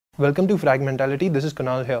Welcome to Fragmentality, this is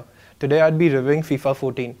Kunal here. Today I'd be reviewing FIFA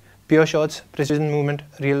 14. Pure shots, precision movement,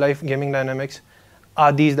 real-life gaming dynamics.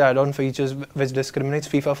 Are these the add-on features which discriminates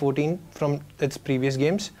FIFA 14 from its previous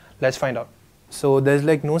games? Let's find out. So there's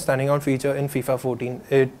like no standing out feature in FIFA 14.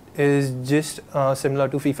 It is just similar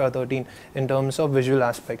to FIFA 13 in terms of visual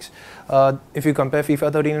aspects. If you compare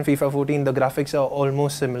FIFA 13 and FIFA 14, the graphics are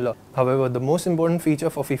almost similar. However, the most important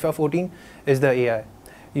feature for FIFA 14 is the AI.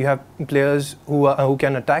 You have players who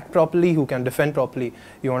can attack properly, who can defend properly.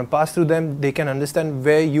 You want to pass through them, they can understand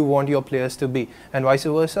where you want your players to be, and vice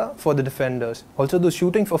versa for the defenders. Also, the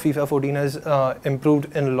shooting for FIFA 14 has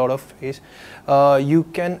improved in a lot of ways. You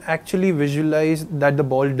can actually visualize that the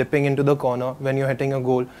ball dipping into the corner when you're hitting a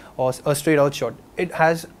goal or a straight out shot. It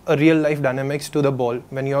has a real life dynamics to the ball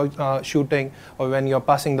when you're shooting or when you're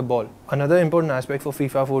passing the ball. Another important aspect for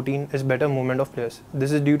FIFA 14 is better movement of players.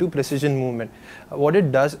 This is due to precision movement. What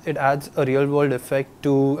it does, it adds a real world effect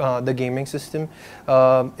to the gaming system.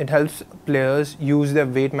 It helps players use their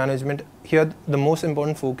weight management. Here, the most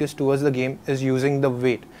important focus towards the game is using the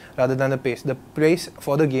weight rather than the pace. The pace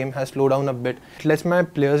for the game has slowed down a bit. It lets my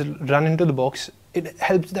players run into the box. It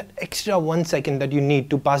helps that extra 1 second that you need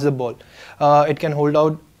to pass the ball. It can hold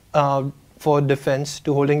out for defense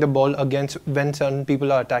to holding the ball against when certain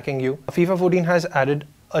people are attacking you. FIFA 14 has added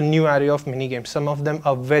a new array of mini games. Some of them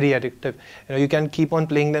are very addictive. You can keep on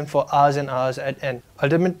playing them for hours and hours at end.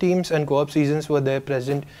 Ultimate teams and co-op seasons were there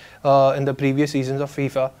present in the previous seasons of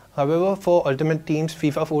FIFA. However, for Ultimate Teams,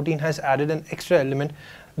 FIFA 14 has added an extra element,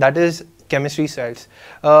 that is chemistry styles.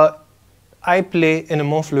 I play in a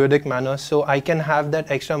more fluidic manner, so I can have that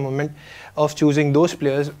extra moment of choosing those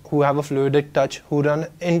players who have a fluidic touch, who run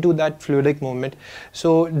into that fluidic movement.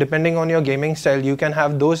 So depending on your gaming style, you can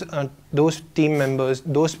have those team members,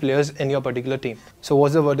 those players in your particular team. So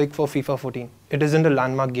what's the verdict for FIFA 14? It isn't a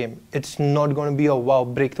landmark game. It's not going to be a wow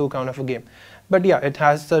breakthrough kind of a game. But yeah, it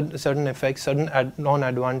has certain effects, certain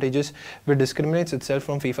non-advantages which discriminates itself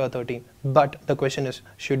from FIFA 13. But the question is,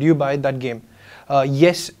 should you buy that game?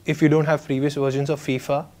 Yes, if you don't have previous versions of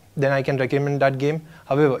FIFA, then I can recommend that game.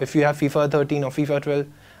 However, if you have FIFA 13 or FIFA 12,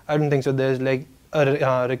 I don't think so there's like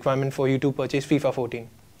a requirement for you to purchase FIFA 14.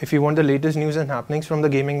 If you want the latest news and happenings from the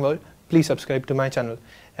gaming world, please subscribe to my channel.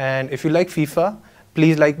 And if you like FIFA,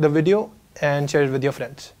 please like the video and share it with your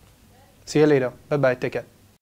friends. See you later. Bye-bye. Take care.